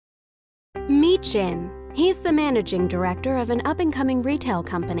Meet Jim. He's the managing director of an up-and-coming retail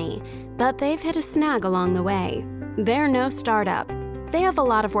company, but they've hit a snag along the way. They're no startup. They have a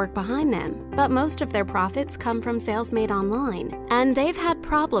lot of work behind them, but most of their profits come from sales made online, and they've had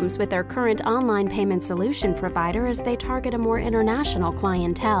problems with their current online payment solution provider as they target a more international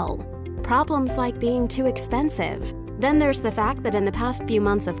clientele. Problems like being too expensive. Then there's the fact that in the past few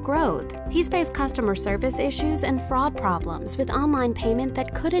months of growth, he's faced customer service issues and fraud problems with online payment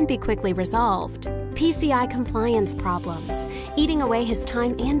that couldn't be quickly resolved, PCI compliance problems, eating away his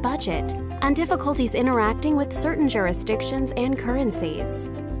time and budget, and difficulties interacting with certain jurisdictions and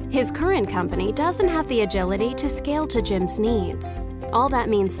currencies. His current company doesn't have the agility to scale to Jim's needs. All that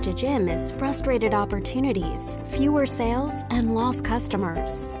means to Jim is frustrated opportunities, fewer sales, and lost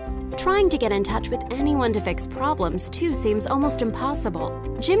customers. Trying to get in touch with anyone to fix problems too seems almost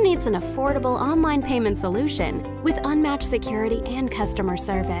impossible. Jim needs an affordable online payment solution with unmatched security and customer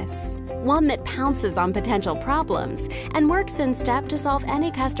service. One that pounces on potential problems and works in step to solve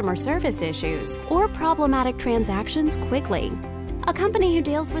any customer service issues or problematic transactions quickly. A company who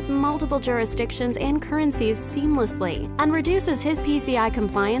deals with multiple jurisdictions and currencies seamlessly and reduces his PCI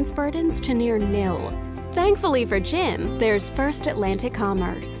compliance burdens to near nil. Thankfully for Jim, there's First Atlantic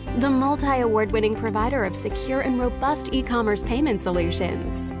Commerce, the multi-award-winning provider of secure and robust e-commerce payment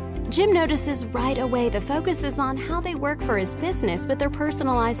solutions. Jim notices right away the focus is on how they work for his business with their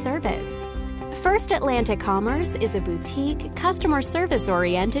personalized service. First Atlantic Commerce is a boutique, customer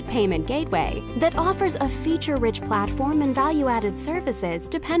service-oriented payment gateway that offers a feature-rich platform and value-added services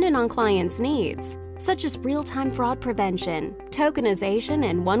dependent on clients' needs, such as real-time fraud prevention, tokenization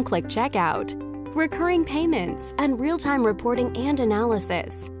and one-click checkout, recurring payments, and real-time reporting and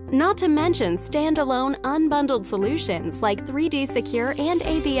analysis. Not to mention standalone unbundled solutions like 3D Secure and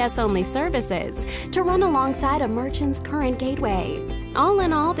ABS-only services to run alongside a merchant's current gateway. All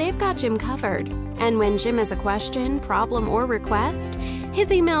in all, they've got Jim covered. And when Jim has a question, problem, or request, his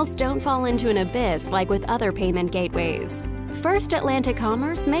emails don't fall into an abyss like with other payment gateways. First Atlantic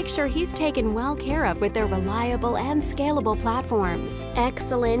Commerce makes sure he's taken well care of with their reliable and scalable platforms,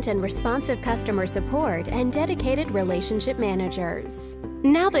 excellent and responsive customer support, and dedicated relationship managers.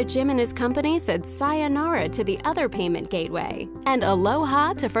 Now that Jim and his company said sayonara to the other payment gateway and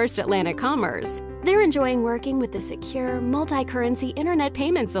aloha to First Atlantic Commerce, they're enjoying working with the secure, multi-currency internet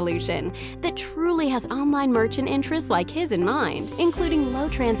payment solution that truly has online merchant interests like his in mind, including low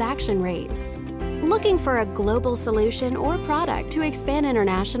transaction rates. Looking for a global solution or product to expand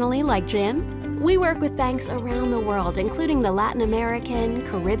internationally like Jim? We work with banks around the world, including the Latin American,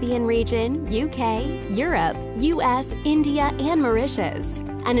 Caribbean region, UK, Europe, US, India, and Mauritius.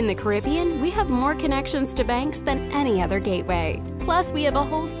 And in the Caribbean, we have more connections to banks than any other gateway. Plus, we have a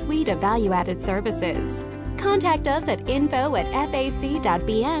whole suite of value-added services. Contact us at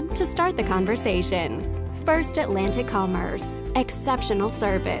info@fac.bm to start the conversation. First Atlantic Commerce. Exceptional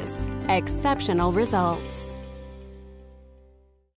service. Exceptional results.